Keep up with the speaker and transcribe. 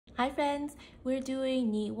Hi friends, we're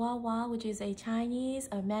doing Ni Wa Wa, which is a Chinese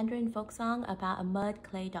or Mandarin folk song about a mud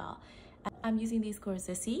clay doll. I'm using these chords: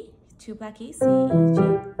 the C, 2 black keys, C, E, G.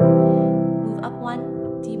 Move up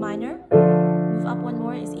 1, D minor. Move up 1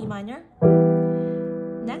 more is E minor.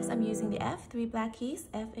 Next, I'm using the F, 3 black keys,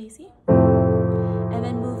 F, A, C. And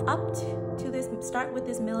then move up to this, start with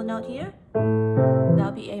this middle note here.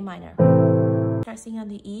 That'll be A minor. Start singing on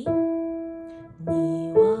the E.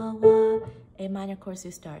 Ni Wa Wa. A minor chords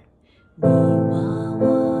to start. Ni wa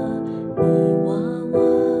wa, ni wa wa,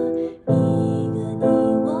 一个你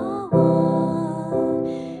娃娃，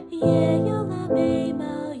也有了眉毛，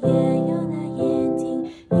也有了眼睛，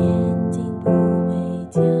眼睛不会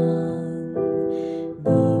讲。你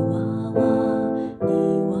娃娃，你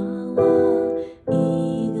娃娃，一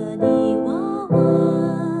个你娃娃，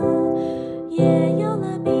也有了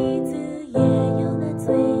鼻子，也有了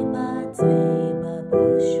嘴巴，嘴巴不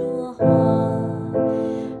说话。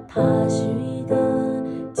它是一个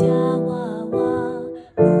假娃娃，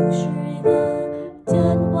不是一个真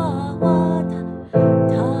娃娃。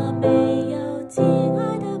它没有亲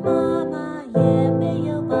爱的妈妈，也没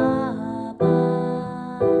有爸爸。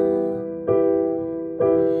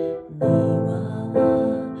泥娃娃，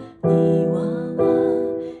泥娃娃，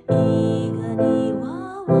一个泥娃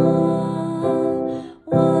娃。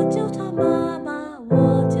我叫它妈妈，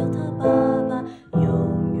我叫它爸爸，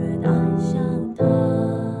永远爱上它。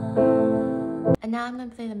And now I'm going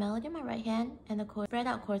to play the melody on my right hand and the spread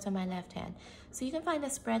out chords on my left hand. So you can find the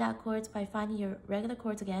spread out chords by finding your regular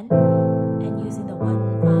chords again and using the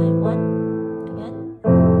 1, 5, 1.